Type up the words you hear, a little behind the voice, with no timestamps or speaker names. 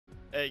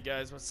Hey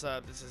guys, what's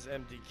up? This is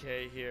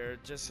MDK here.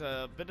 Just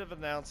a bit of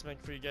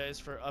announcement for you guys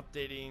for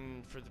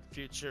updating for the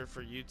future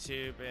for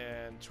YouTube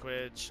and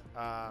Twitch.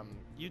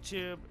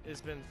 YouTube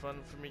has been fun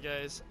for me,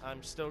 guys.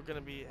 I'm still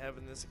gonna be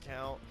having this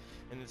account,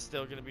 and it's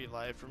still gonna be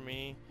live for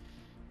me,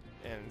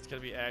 and it's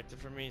gonna be active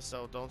for me.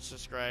 So don't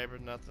subscribe or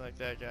nothing like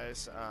that,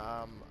 guys.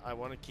 I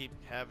want to keep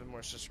having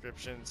more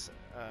subscriptions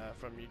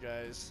from you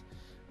guys.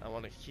 I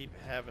want to keep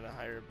having a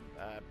higher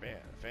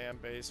fan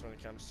base when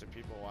it comes to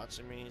people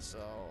watching me, so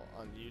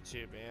on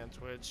YouTube and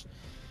Twitch.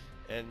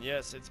 And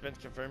yes, it's been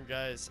confirmed,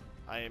 guys.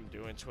 I am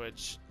doing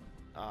Twitch.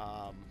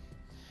 Um,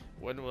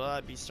 when will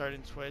I be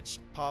starting Twitch?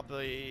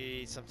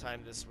 Probably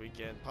sometime this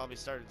weekend. Probably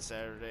starting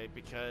Saturday,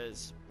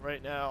 because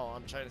right now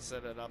I'm trying to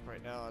set it up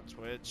right now on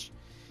Twitch,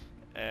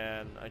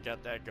 and I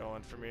got that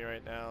going for me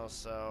right now.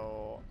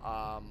 So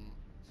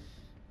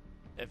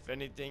if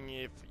anything,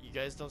 if you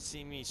guys don't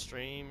see me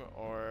stream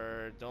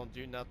or don't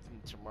do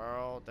nothing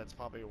tomorrow, that's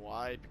probably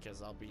why,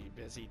 because I'll be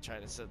busy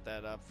trying to set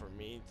that up for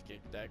me to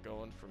get that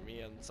going for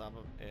me and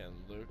and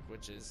Luke,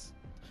 which is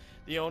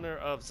the owner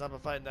of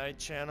Zombified Night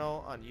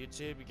channel on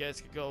YouTube. You guys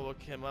could go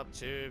look him up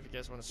too if you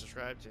guys want to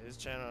subscribe to his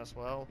channel as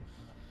well.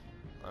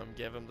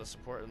 Give him the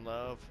support and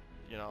love.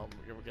 You know,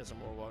 you guys are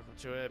more welcome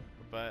to it.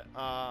 But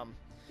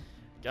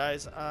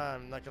guys,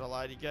 I'm not gonna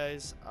lie to you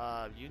guys.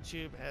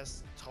 YouTube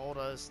has told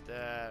us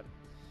that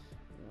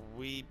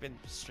we've been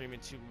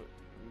streaming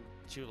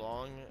too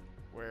long.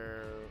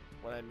 Where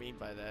what I mean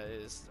by that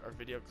is our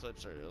video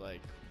clips are like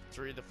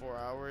 3 to 4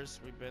 hours.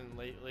 We've been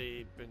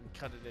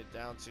cutting it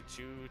down to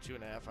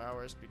 2.5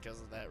 hours because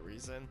of that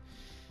reason.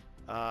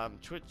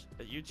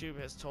 YouTube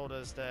has told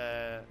us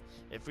that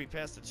if we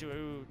pass the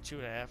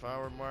 2.5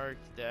 hour mark,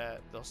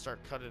 that they'll start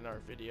cutting our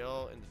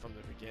video from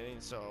the beginning,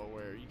 so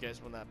where you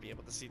guys will not be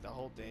able to see the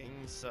whole thing.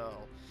 So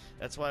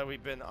that's why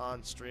we've been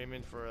on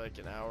streaming for like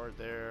an hour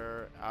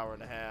there, hour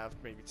and a half,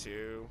 maybe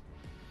 2.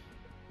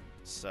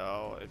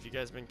 So if you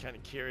guys been kind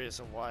of curious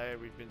on why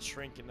we've been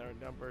shrinking our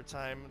number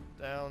time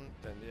down,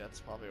 then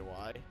that's probably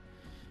why.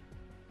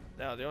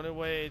 Now the only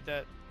way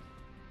that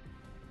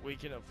we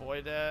can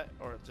avoid that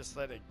or just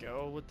let it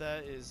go with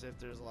that is if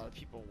there's a lot of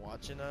people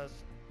watching us,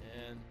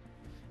 and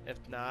if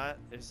not,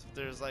 if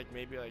there's like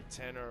maybe like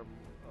 10 or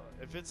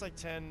if it's like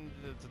 10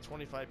 to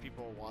 25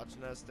 people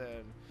watching us,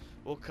 then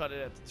we'll cut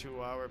it at the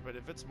 2 hour. But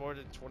if it's more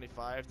than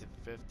 25 to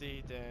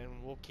 50, then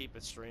we'll keep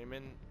it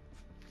streaming,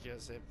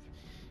 because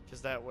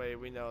that way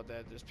we know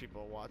that there's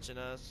people watching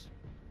us.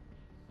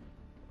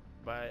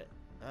 But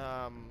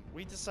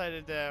we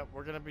decided that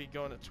we're gonna be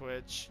going to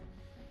Twitch,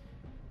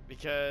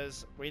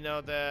 because we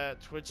know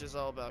that Twitch is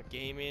all about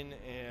gaming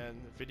and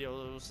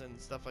videos and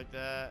stuff like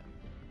that,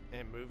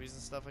 and movies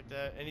and stuff like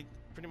that.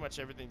 Pretty much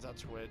everything's on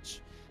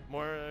Twitch,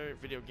 more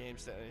video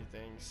games than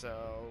anything.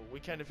 So we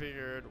kind of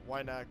figured,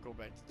 why not I go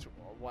back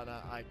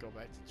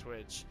to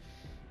Twitch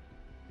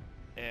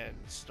and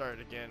start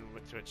again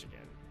with Twitch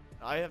again.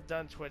 I have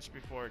done Twitch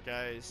before,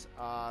 guys.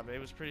 It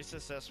was pretty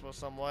successful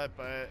somewhat,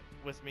 but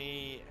with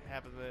me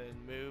having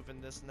to move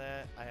and this and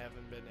that, I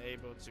haven't been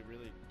able to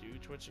really do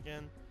Twitch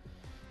again.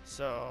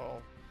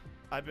 So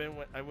I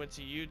went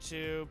to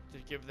YouTube to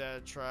give that a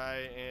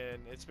try,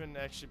 and it's been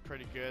actually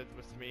pretty good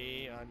with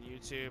me on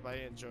YouTube. I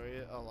enjoy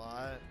it a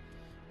lot.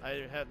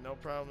 I had no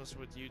problems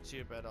with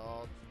YouTube at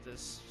all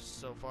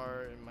so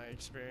far in my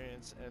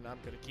experience, and I'm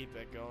gonna keep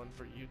that going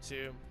for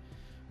YouTube.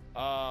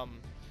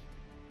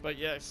 But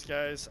yes,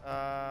 guys,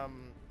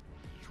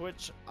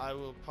 Twitch, I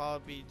will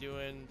probably be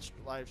doing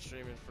live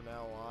streaming from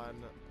now on.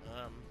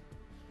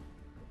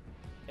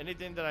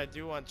 Anything that I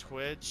do on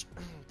Twitch,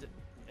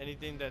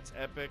 anything that's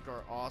epic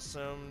or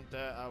awesome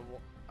that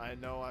I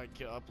know I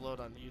can upload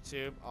on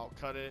YouTube, I'll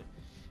cut it,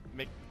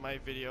 make my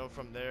video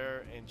from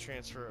there, and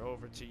transfer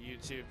over to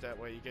YouTube. That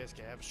way you guys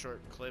can have a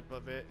short clip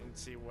of it and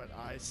see what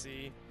I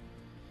see.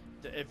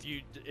 If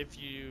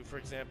you for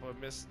example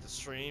missed the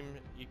stream,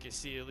 you can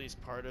see at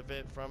least part of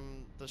it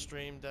from the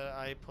stream that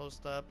I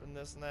post up and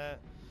this and that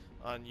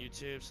on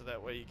YouTube, so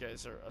that way you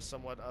guys are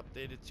somewhat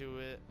updated to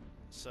it,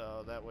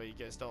 so that way you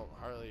guys don't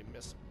hardly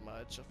miss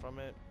much from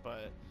it.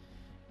 But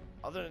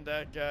other than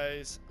that,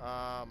 guys,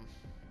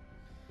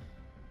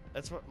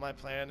 that's what my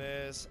plan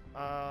is.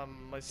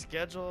 My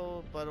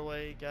schedule, by the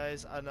way,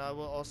 guys, and I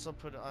will also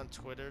put it on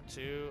Twitter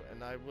too,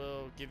 and I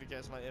will give you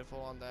guys my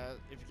info on that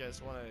if you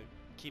guys want to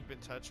keep in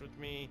touch with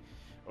me,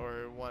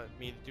 or want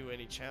me to do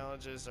any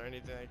challenges or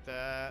anything like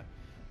that,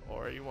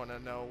 or you want to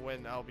know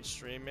when I'll be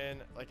streaming.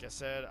 Like I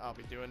said, I'll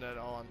be doing that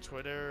all on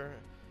Twitter,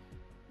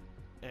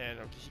 and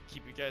I'll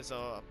keep you guys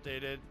all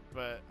updated.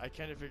 But I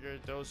kind of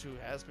figured those who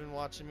has been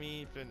watching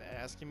me been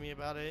asking me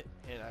about it,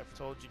 and I've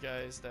told you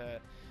guys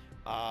that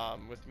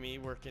with me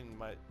working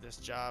this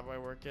job I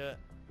work at,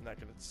 I'm not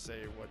gonna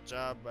say what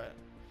job, but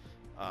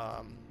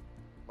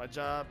my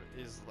job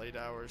is late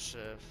hour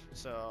shift,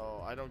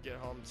 so I don't get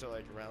home until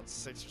like around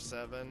 6 or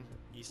 7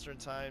 Eastern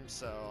time,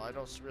 so I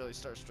don't really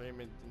start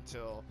streaming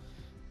until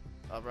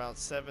around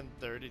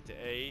 7:30 to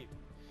 8.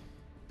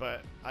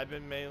 But I've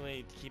been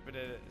mainly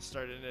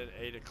starting at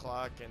 8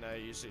 o'clock, and I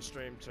usually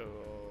stream till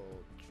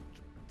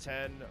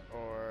 10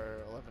 or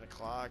 11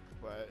 o'clock.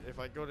 But if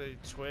I go to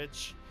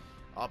Twitch,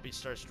 I'll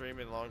start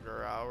streaming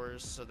longer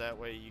hours, so that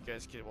way you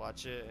guys can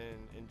watch it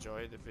and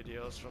enjoy the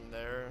videos from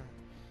there,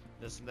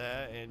 this and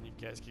that, and you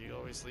guys can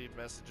always leave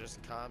messages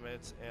and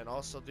comments, and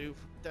also do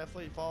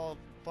definitely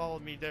follow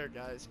me there,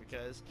 guys,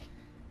 because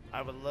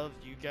I would love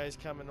you guys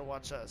coming to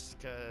watch us,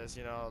 because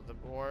you know,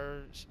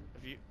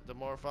 the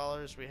more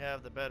followers we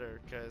have, the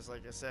better, because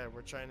like I said,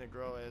 we're trying to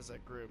grow as a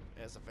group,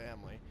 as a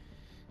family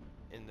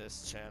in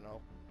this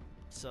channel.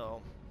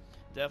 So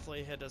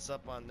definitely hit us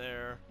up on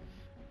there.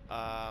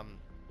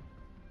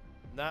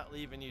 Not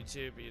leaving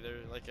YouTube either.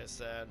 Like I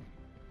said,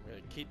 I'm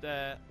gonna keep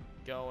that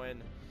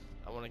going.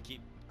 I want to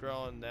keep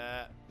growing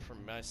that for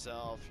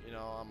myself, you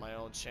know, on my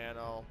own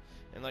channel.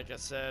 And like I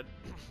said,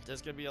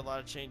 there's gonna be a lot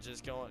of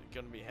changes gonna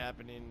be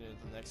happening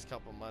in the next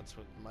couple months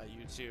with my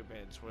YouTube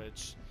and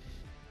Twitch,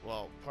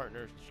 well,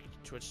 partner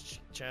Twitch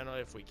channel,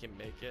 if we can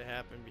make it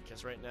happen,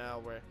 because right now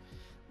we're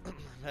I'm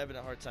having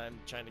a hard time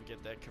trying to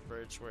get that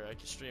coverage where I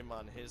can stream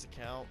on his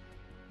account,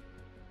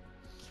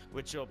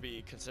 which will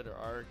be considered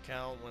our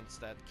account once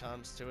that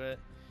comes to it,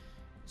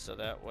 so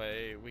that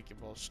way we can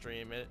both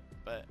stream it.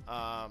 But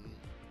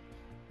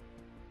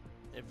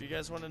if you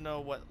guys want to know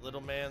what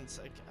Little Man's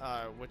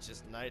which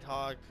is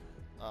Nighthawk,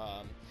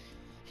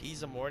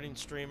 he's a morning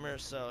streamer,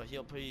 so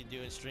he'll be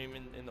doing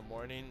streaming in the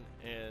morning,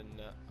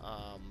 and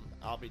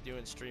I'll be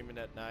doing streaming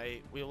at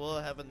night. We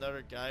will have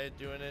another guy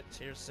doing it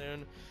here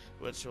soon,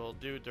 which we'll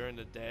do during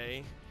the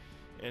day,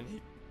 and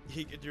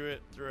he could do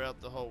it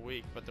throughout the whole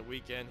week, but the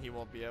weekend he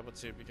won't be able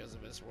to because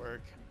of his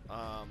work.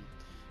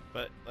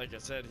 But like I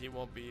said, he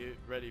won't be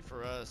ready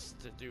for us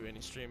to do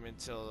any streaming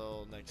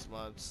until next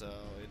month, so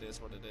it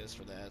is what it is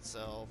for that.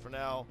 So for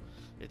now,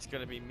 it's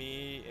gonna be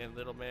me and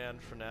Little Man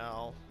for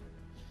now.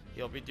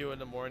 He'll be doing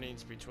the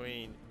mornings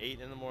between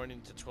 8 in the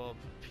morning to 12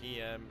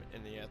 p.m.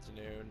 in the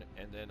afternoon,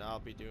 and then I'll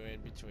be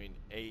doing between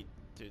 8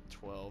 to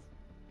 12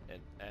 in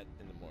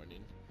the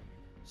morning.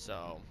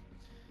 So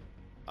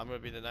I'm gonna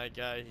be the night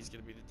guy, he's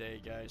gonna be the day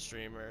guy,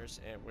 streamers,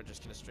 and we're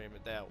just gonna stream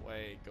it that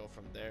way, go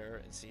from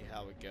there, and see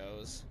how it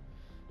goes.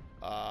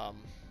 I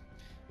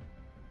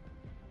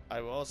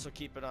will also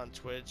keep it on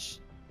Twitch,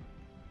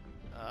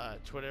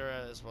 Twitter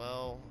as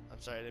well. I'm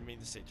sorry, I didn't mean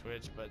to say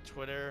Twitch, but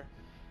Twitter,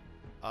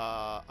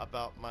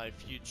 about my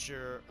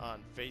future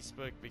on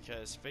Facebook,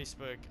 because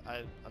Facebook,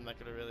 I'm not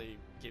gonna really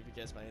give you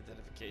guys my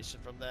identification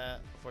from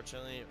that.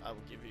 Unfortunately, I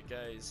will give you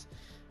guys.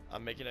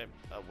 I'm making a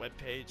web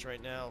page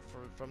right now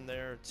from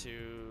there to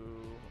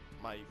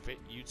my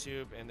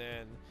YouTube, and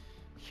then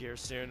here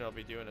soon I'll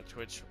be doing a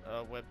Twitch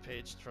web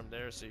page from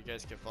there, so you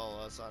guys can follow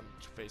us on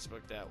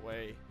Facebook that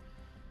way,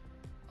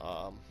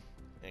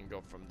 and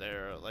go from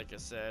there. Like I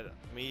said,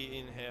 me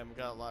and him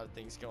got a lot of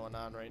things going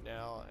on right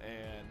now,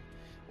 and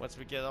once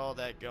we get all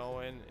that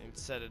going and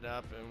set it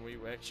up, and we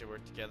actually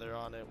work together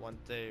on it one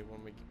day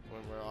when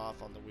we're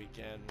off on the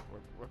weekend,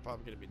 we're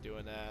probably gonna be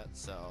doing that.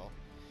 So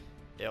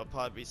it'll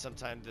probably be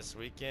sometime this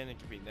weekend. It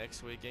could be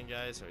next weekend,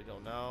 guys. We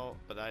don't know,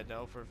 but I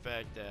know for a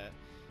fact that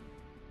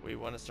we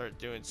want to start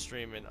doing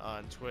streaming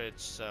on Twitch.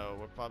 So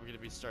we're probably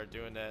gonna start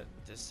doing that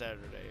this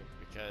Saturday,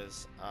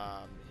 because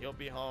he'll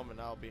be home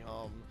and I'll be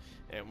home,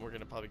 and we're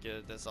gonna probably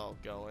get this all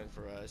going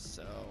for us.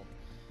 So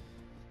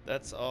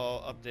that's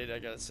all update I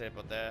gotta say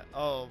about that.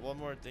 Oh, one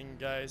more thing,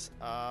 guys.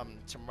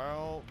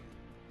 Tomorrow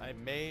I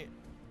may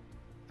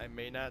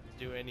not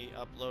do any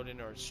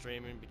uploading or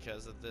streaming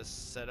because of this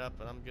setup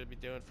that I'm gonna be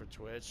doing for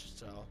Twitch.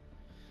 So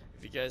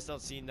if you guys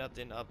don't see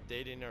nothing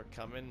updating or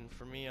coming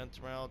for me on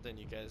tomorrow, then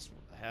you guys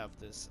have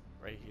this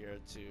right here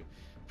to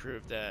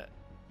prove that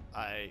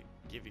I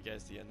give you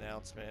guys the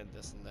announcement,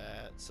 this and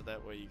that, so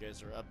that way you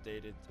guys are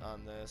updated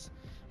on this.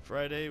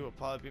 Friday will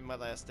probably be my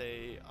last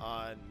day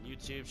on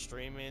YouTube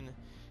streaming,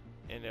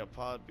 and it'll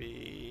probably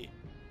be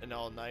an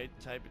all-night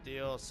type of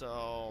deal,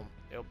 so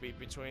it'll be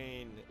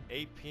between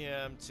 8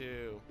 p.m.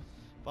 to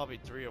probably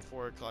 3 or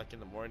 4 o'clock in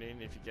the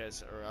morning. If you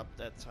guys are up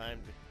that time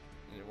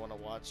and you want to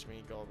watch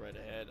me, go right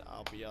ahead.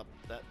 I'll be up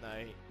that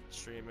night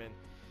streaming,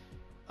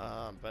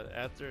 but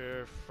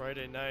after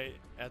Friday night,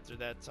 after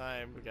that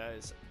time,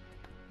 guys,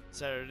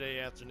 Saturday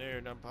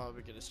afternoon, I'm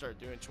probably gonna start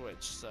doing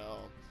Twitch. So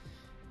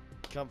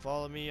come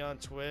follow me on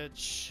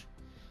Twitch.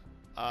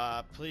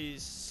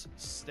 Please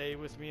stay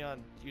with me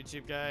on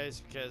YouTube,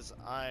 guys, because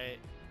I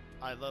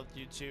love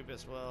YouTube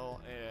as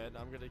well, and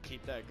I'm gonna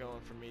keep that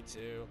going for me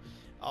too.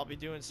 I'll be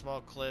doing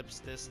small clips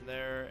this and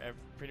there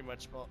pretty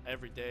much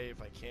every day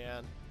if I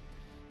can,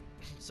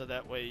 so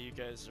that way you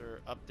guys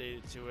are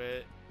updated to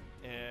it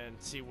and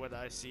see what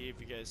I see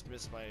if you guys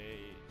miss my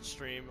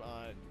stream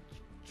on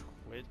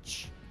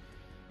Twitch.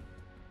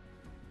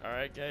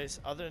 Alright,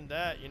 guys, other than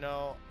that, you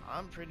know,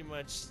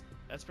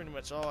 that's pretty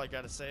much all I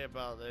gotta say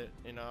about it,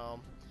 you know.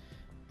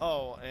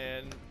 Oh,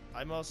 and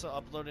I'm also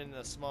uploading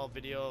a small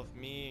video of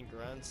me and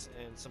Grunts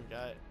and some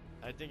guy.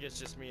 I think it's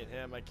just me and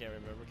him. I can't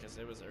remember because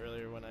it was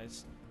earlier when I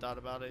thought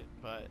about it.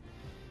 But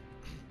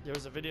there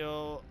was a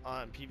video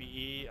on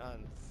PvE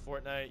on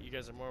Fortnite. You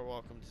guys are more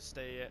welcome to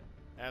stay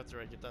after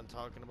I get done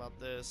talking about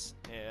this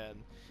and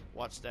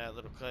watch that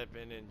little clip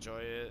and enjoy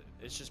it.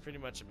 It's just pretty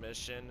much a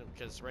mission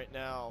because right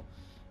now,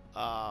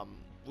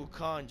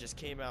 Wukong just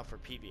came out for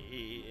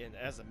PvE and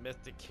as a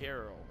mythic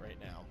hero right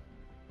now.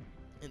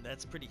 And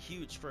that's pretty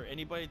huge for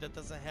anybody that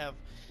doesn't have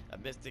a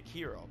mythic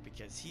hero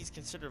because he's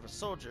considered a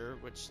soldier,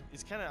 which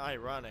is kind of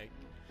ironic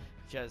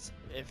because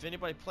if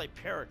anybody played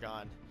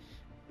Paragon,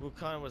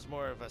 Wukong was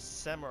more of a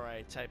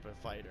samurai type of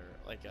fighter.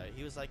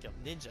 He was like a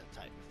ninja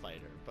type of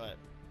fighter, but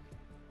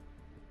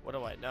what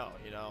do I know,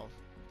 you know?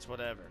 It's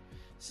whatever.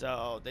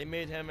 So they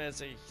made him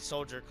as a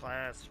soldier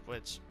class,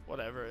 which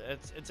whatever.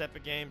 It's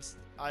Epic Games.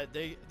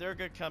 They're a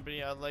good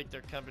company. I like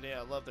their company.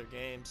 I love their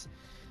games.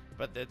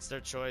 But it's their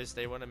choice.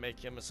 They want to make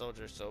him a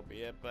soldier, so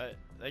be it. But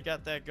they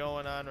got that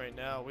going on right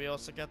now. We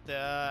also got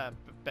the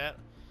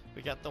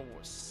we got the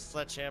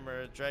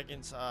sledgehammer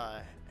Dragon's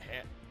Head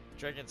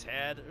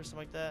or something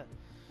like that.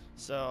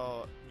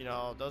 So you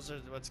know those are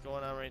what's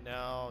going on right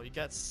now. You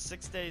got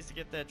 6 days to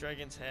get that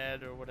Dragon's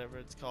Head or whatever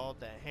it's called,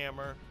 that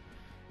hammer.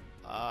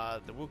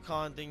 The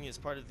Wukong thing is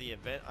part of the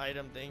event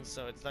item thing,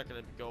 so it's not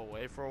going to go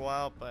away for a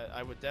while. But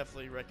I would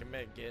definitely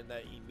recommend getting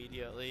that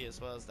immediately,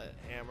 as well as that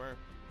hammer.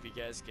 If you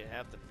guys get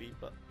half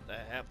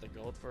the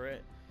gold for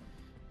it.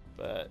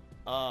 But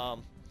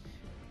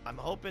I'm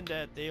hoping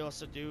that they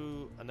also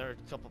do another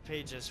couple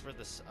pages for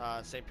this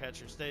St.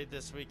 Patrick's Day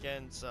this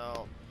weekend,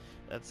 so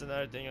that's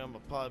another thing I'm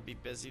gonna probably be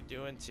busy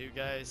doing too,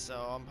 guys. So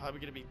I'm probably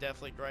gonna be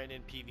definitely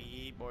grinding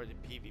PvE more than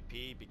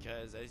PvP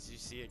because as you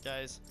see it,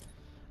 guys,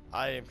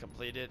 I am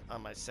completed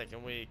on my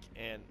 2nd week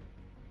and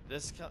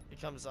this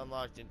becomes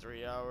unlocked in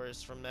 3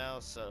 hours from now,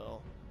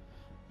 so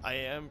I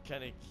am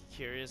kind of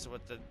curious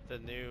what the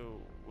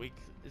new week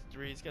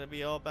 3 is going to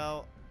be all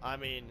about. I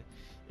mean,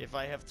 if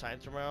I have time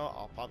tomorrow,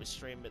 I'll probably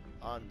stream it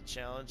on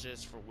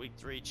challenges for week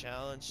 3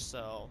 challenge.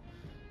 So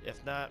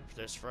if not,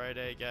 there's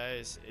Friday,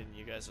 guys, and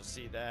you guys will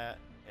see that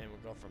and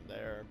we'll go from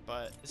there.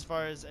 But as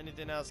far as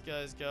anything else,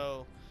 guys,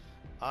 go,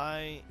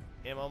 I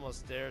am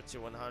almost there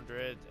to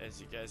 100. As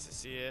you guys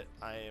see it,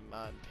 I am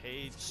on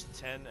page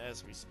 10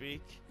 as we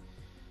speak.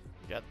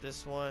 Got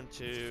this 1,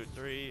 2,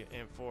 3,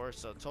 and 4.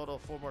 So total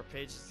 4 more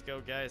pages to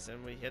go, guys,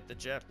 and we hit the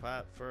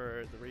jackpot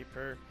for the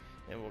Reaper,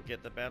 and we'll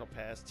get the Battle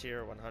Pass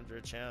Tier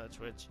 100 challenge,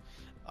 which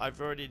I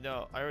already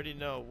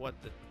know what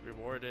the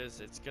reward is.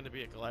 It's going to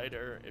be a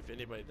glider, if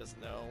anybody doesn't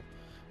know,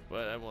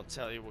 but I won't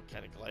tell you what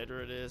kind of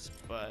glider it is.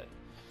 But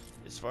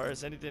as far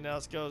as anything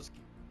else goes,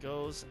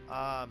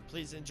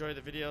 please enjoy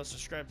the video.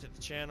 Subscribe to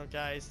the channel,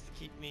 guys, to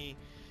keep me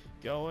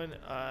going.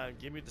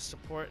 Give me the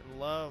support and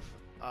love.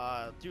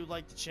 Do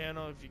like the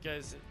channel if you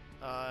guys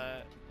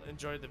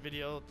enjoyed the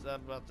video that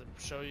I'm about to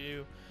show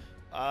you.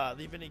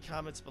 Leave any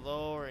comments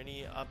below or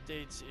any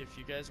updates. If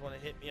you guys want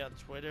to hit me on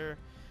Twitter,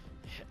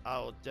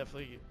 I'll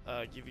definitely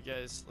give you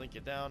guys, link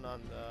it down on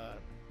the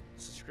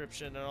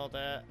subscription and all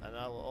that, and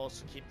I will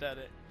also keep that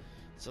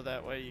so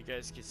that way you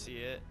guys can see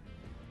it.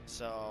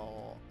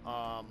 So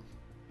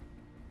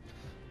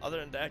other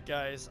than that,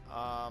 guys,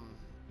 I'll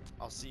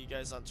see you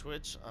guys on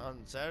Twitch on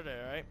Saturday.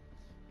 All right,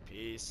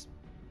 peace.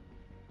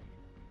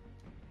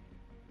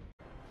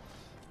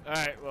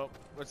 Alright, well,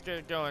 let's get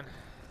it going.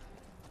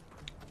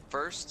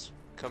 First,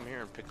 come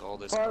here and pick all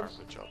this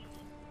garbage up.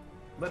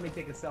 Let me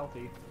take a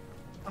selfie.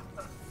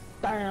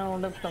 I am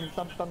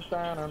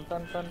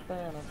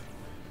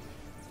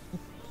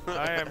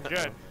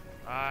good.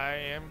 I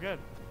am good.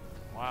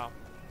 Wow.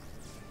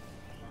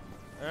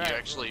 Right. You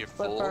actually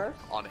full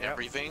on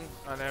everything?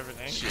 On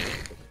everything.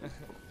 Shit.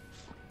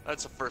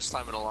 That's the first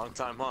time in a long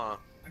time, huh?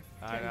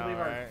 I know,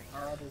 right?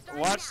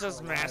 Watch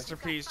this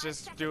masterpiece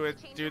just do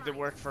the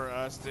work for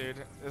us, dude.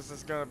 This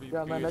is gonna be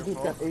beautiful. Man, that dude's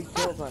got 8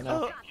 kills right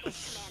now.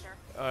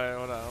 Alright,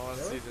 hold on. I want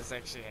to see this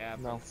actually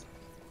happen. No.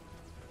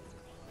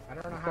 I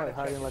don't know He's how to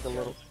hiding like a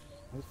little.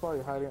 He's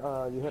probably hiding.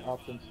 You hit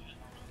options.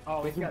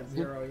 Oh, he's got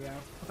 0, yeah.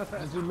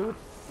 Did you loot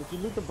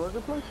the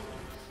burger place?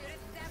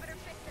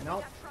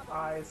 Nope.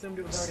 I assumed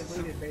it was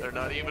already looted. They're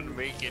not even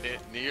making it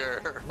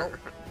near. Nope.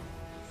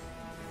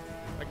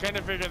 I kind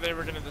of figured they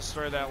were going to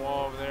destroy that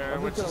wall over there,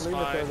 I'm which just is gonna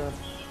leave fine. it there, then.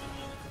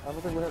 I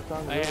don't think we have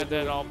time to I had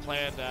that all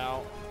planned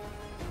out.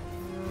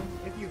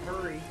 If you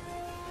hurry.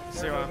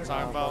 See what I'm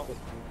talking about?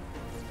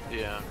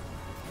 Yeah.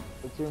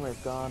 The teammate's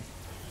gone.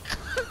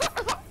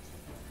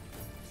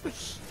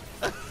 This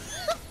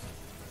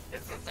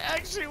is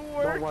actually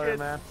working. Don't worry,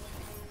 man.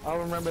 I'll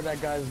remember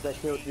that guy that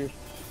killed you.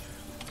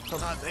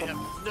 God, they have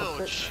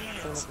no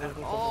chance at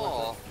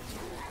all.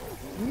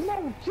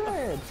 No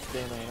chance!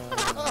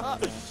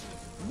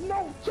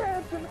 No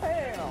chance in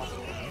hell!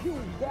 You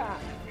die!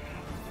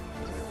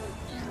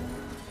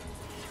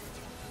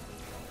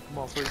 Come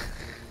on, please.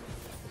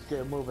 Let's get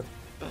it moving.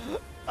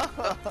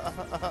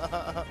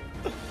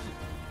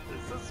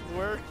 This is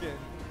working.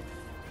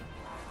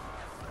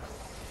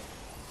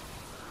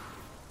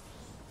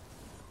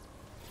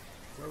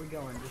 Where are we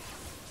going?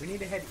 We need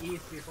to head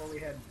east before we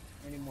head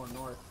any more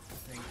north, I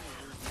think.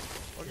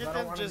 Look at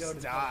them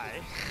just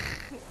die.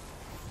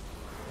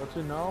 Don't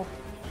you know?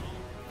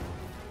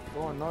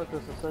 Going north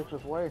is the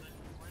safest way.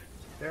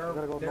 They're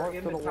gotta go north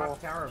in to the the top wall.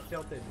 tower of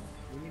Tilted.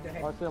 We need to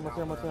head. I see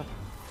him.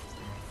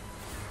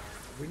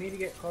 We need to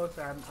get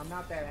closer. I'm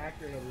not that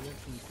accurate at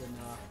resistance and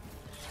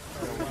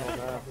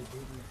probably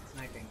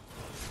sniping.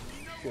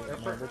 Shit,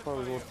 man, they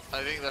probably will.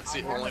 I think that's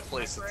the only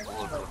place that's a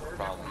little bit of a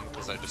problem,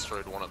 because I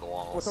destroyed one of the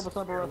walls. What's up with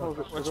sniper rifles?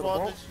 Which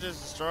wall did you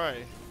just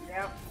destroy?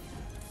 Yep.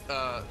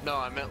 No,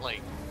 I meant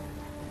like,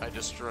 I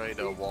destroyed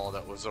a wall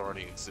that was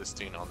already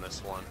existing on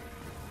this one.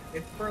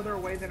 It's further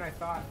away than I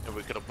thought. And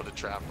we could have put a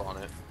trap on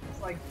it.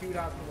 It's like 2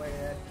 dots away,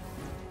 Ed.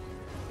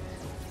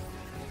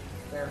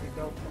 There, he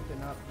built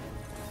something up.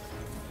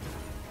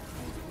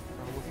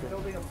 He's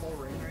building a full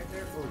ring right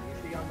there. Oh,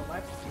 you see on the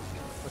left?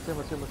 Let's see if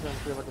I can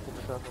take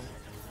a shot from him.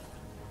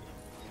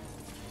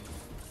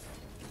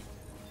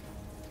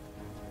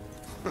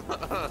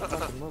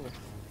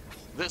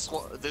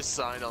 This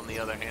side, on the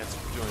other hand, is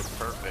doing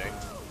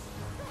perfect.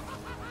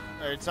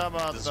 Are you talking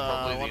about This is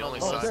probably the only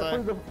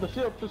side. The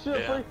shield,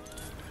 Yeah. free.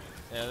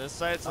 Yeah, this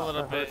site's a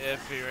little bit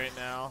iffy right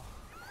now.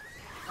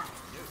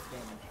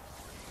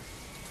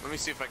 Let me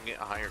see if I can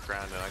get a higher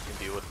ground and I can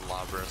deal with the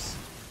Labras.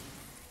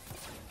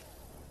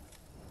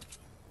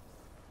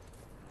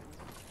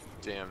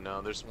 Damn,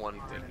 no, there's one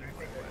thing.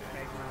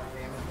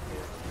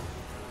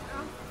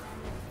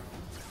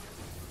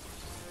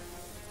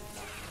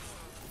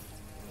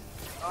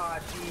 Ah,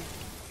 geez.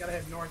 Gotta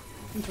head north.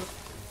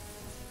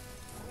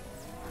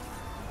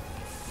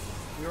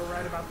 We were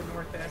right about the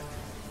north end.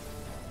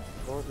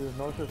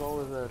 North is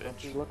always there.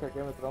 Don't you look at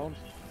Game of Thrones?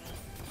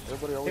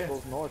 Everybody always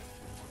goes north.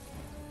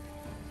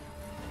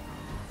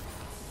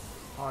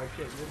 Oh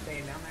shit, you're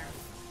staying down there?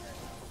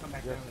 I'll come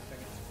back down in a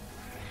second.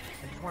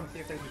 I just want to see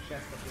if there's a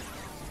chest up here.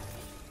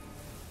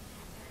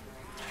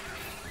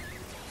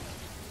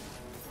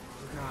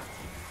 There's not.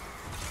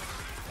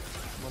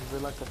 I'm gonna be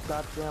like a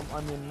goddamn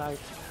onion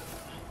knife.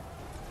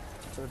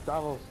 They're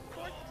devils.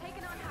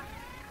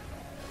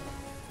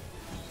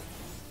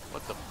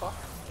 What the fuck?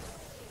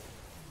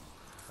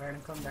 Alright,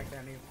 I'm coming back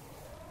down here.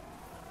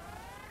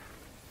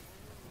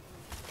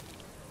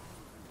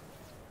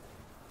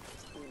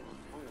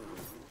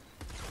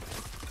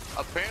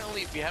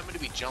 Apparently, if you happen to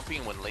be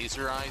jumping when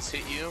laser eyes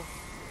hit you,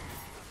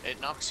 it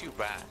knocks you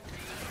back.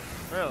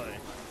 Really?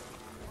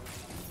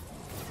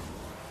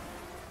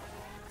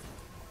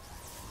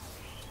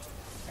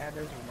 Yeah,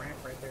 there's a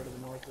ramp right there to the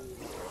north of you.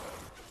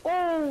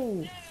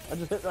 Oh! I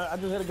just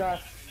hit a guy.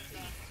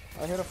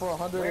 I hit him for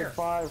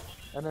 105,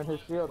 and then his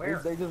shield.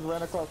 They just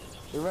ran across.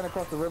 They ran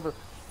across the river.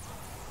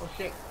 Oh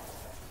shit!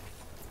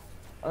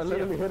 I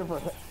literally hit him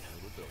for.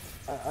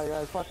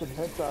 I fucking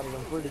headshotted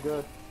him pretty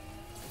good.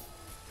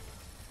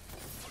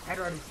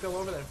 Edward, he's still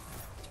over there.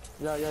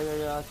 Yeah.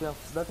 I see him.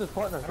 That's his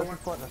partner. That's his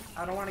partner.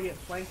 I don't want to get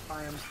flanked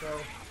by him,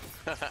 so.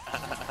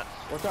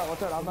 Watch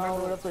out! I'm not all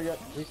the way up there yet.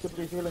 He could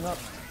be healing up.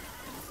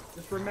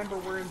 Just remember,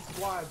 we're in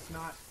squads,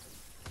 not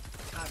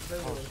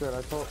Oh shit!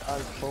 I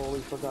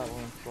totally forgot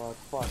we're in squad.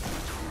 Fuck.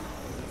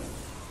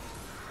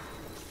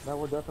 Now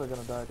we're definitely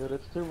gonna die, dude.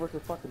 It's 2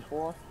 versus fucking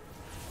 4.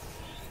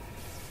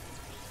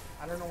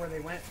 I don't know where they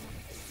went.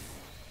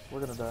 We're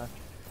gonna die.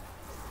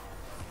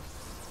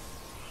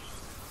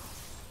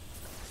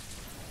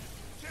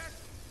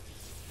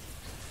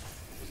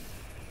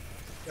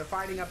 They're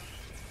fighting up.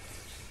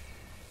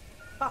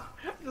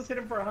 Just hit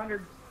him for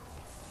 100.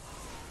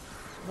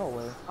 No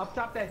way. Up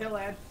top that hill,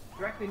 Ad.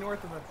 Directly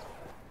north of us.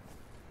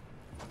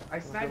 I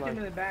sniped him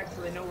in the back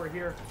so they know we're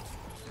here.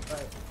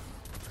 But...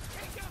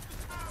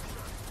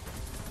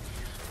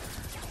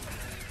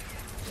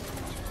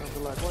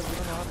 Like, what? You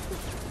don't know how to shoot?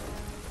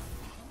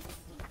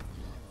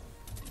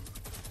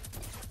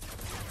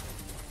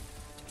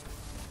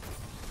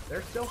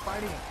 They're still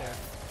fighting up there.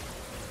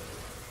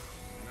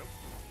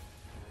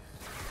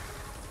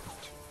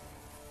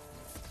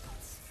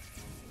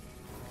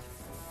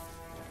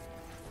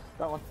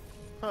 That one.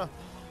 Huh.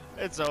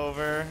 It's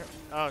over.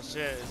 Oh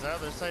shit, is that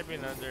other side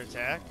being under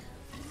attack?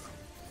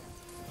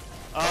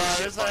 Oh,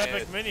 there's an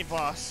epic mini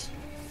boss.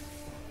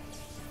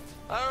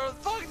 How the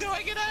fuck do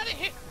I get out of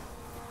here?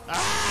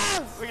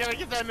 Ah! We gotta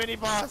get that mini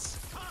boss.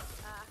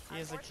 He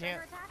is a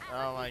can't.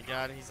 Oh my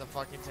god, he's a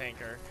fucking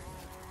tanker.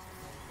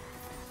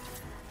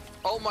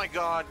 Oh my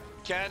god,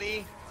 can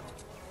he?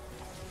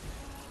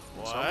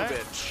 What? Son of a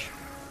bitch.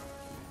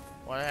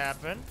 What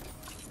happened?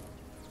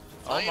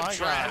 Oh I am my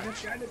trapped. god. I'm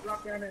trying to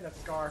drop down in a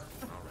scar.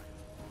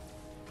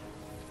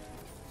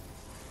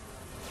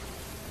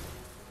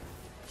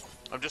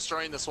 I'm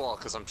destroying this wall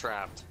because I'm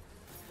trapped.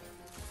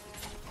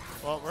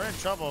 Well, we're in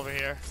trouble over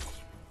here.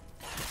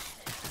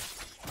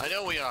 I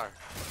know we are.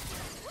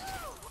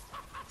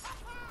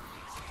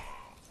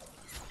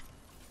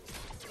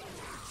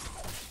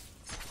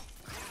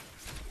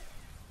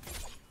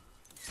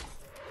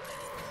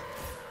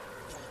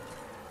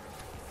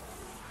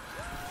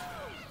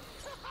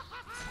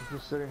 I'm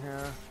just sitting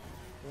here.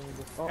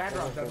 Oh, Add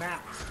the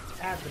map.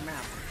 Add the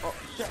map. Oh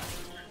shit!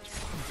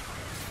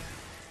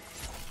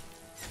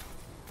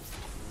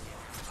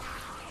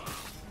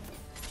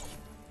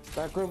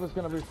 That group is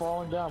gonna be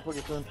falling down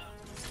pretty soon.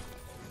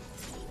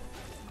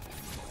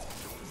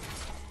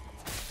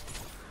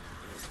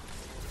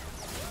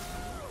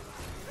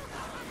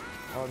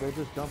 Oh, they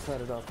just jump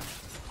headed up.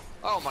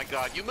 Oh my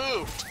god, you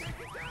moved!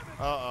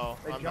 Uh-oh,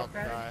 They I'm about jumped to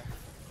at die.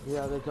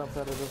 Yeah, they jumped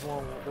at it. There's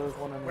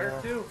one in the Where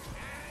air. to?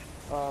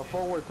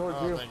 Forward towards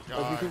Oh, you. thank If you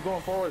God. keep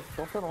going forward,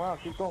 don't turn around.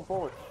 Keep going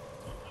forward.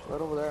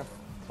 Right over there.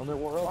 I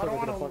mean, where else I are don't they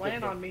want gonna to fucking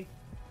land go? on me.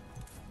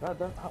 Who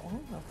the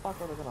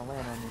fuck are they gonna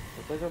land on me?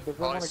 If they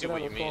Oh, I wanna see get what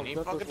out you of the mean. storm He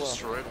just fucking as well.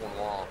 destroyed one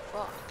wall.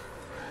 Fuck.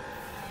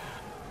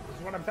 This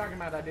is what I'm talking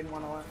about. I didn't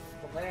want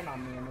to land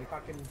on me, and they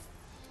fucking.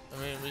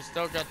 I mean, we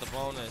still got the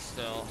bonus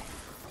still.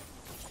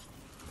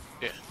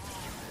 Yeah.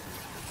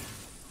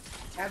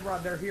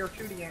 Adrod, they're here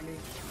shooting at me.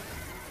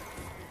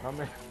 I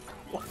mean,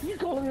 why are you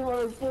calling me by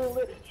his full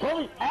name? Call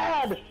me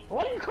Ad!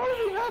 What are you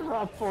calling me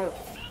Ad for?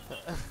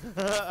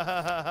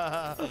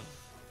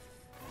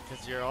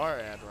 Because you're our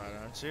ad right,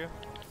 aren't you?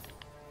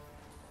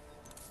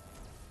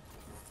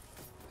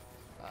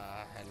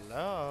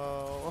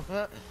 Hello.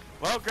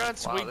 Well,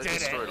 Grunts, Wow, we they did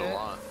destroyed it. a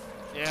lot.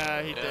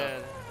 Yeah, he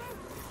did.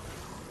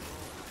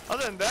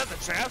 Other than that, the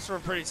traps were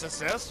pretty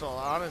successful,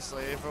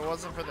 honestly, if it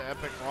wasn't for the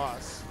epic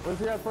loss. Where's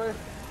he at, Frey?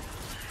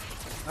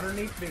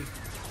 Underneath me.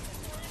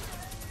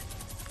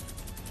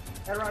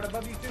 Adrod,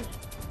 above you too. 30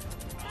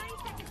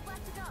 seconds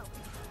left to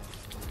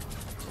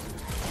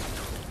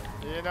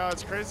go. You know,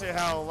 it's crazy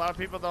how a lot of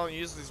people don't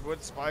use these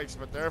wood spikes,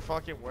 but they're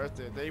fucking worth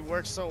it. They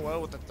work so well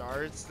with the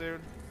darts,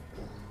 dude.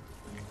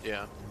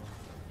 Yeah.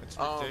 It's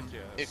ridiculous.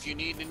 If you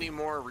need any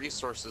more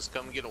resources,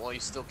 come get it while you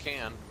still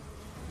can.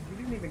 You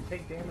didn't even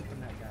take damage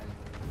from that guy.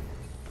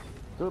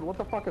 Dude, what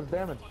the fuck is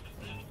damage?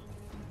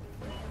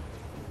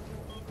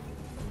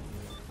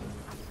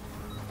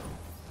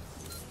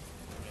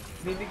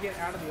 You need to get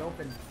out of the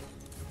open.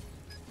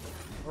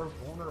 We're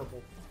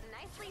vulnerable.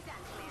 Nicely done,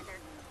 Commander.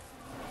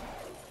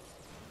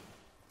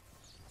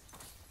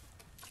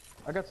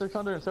 I got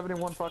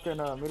 671 fucking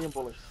medium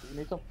bullets. You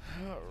need some?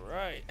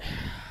 Alright.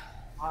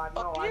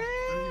 No, I'm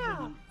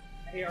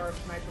using AR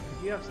sniper.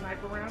 Do you have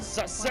sniper rounds?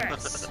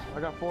 Success! I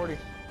got 40.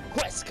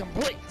 Quest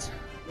complete!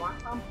 Want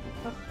some?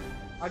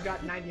 I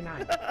got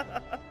 99.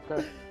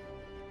 Okay.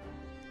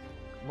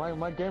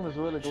 My game is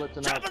really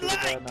glitching out pretty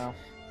bad now.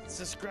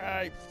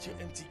 Subscribe to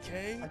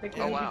MTK. I think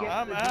Oh, we need wow. to get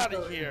I'm the out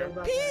depot of and here. build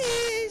up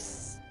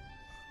Peace!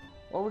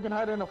 Or we can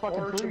hide in a fucking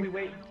Or should we tree.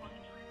 wait?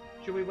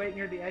 Should we wait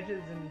near the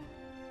edges and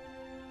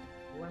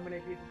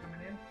eliminate people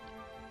coming in?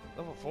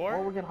 Level 4?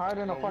 Or we can hide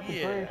in a fucking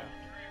tree.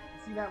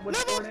 See that wood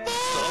Level sword edge?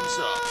 4! Thumbs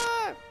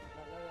up.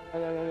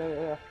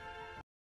 Yeah.